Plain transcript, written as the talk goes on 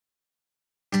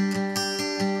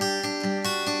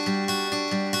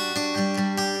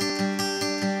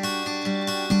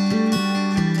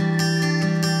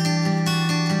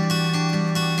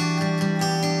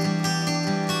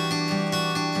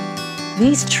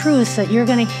these truths that you're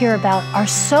going to hear about are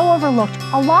so overlooked.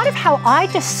 A lot of how I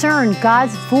discern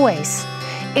God's voice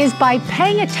is by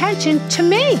paying attention to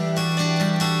me.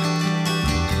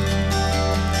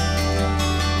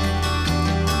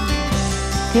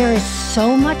 There is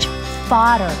so much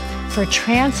fodder for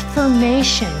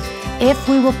transformation if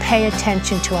we will pay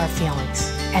attention to our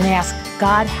feelings and ask,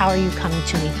 God, how are you coming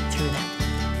to me through them?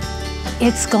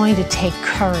 It's going to take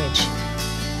courage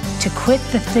to quit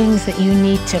the things that you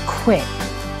need to quit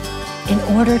in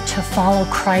order to follow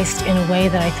Christ in a way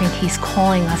that I think He's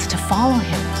calling us to follow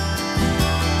Him.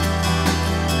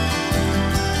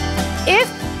 If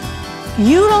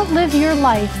you don't live your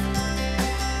life,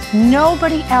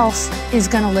 nobody else is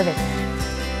going to live it.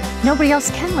 Nobody else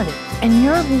can live it, and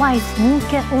your life won't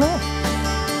get lived.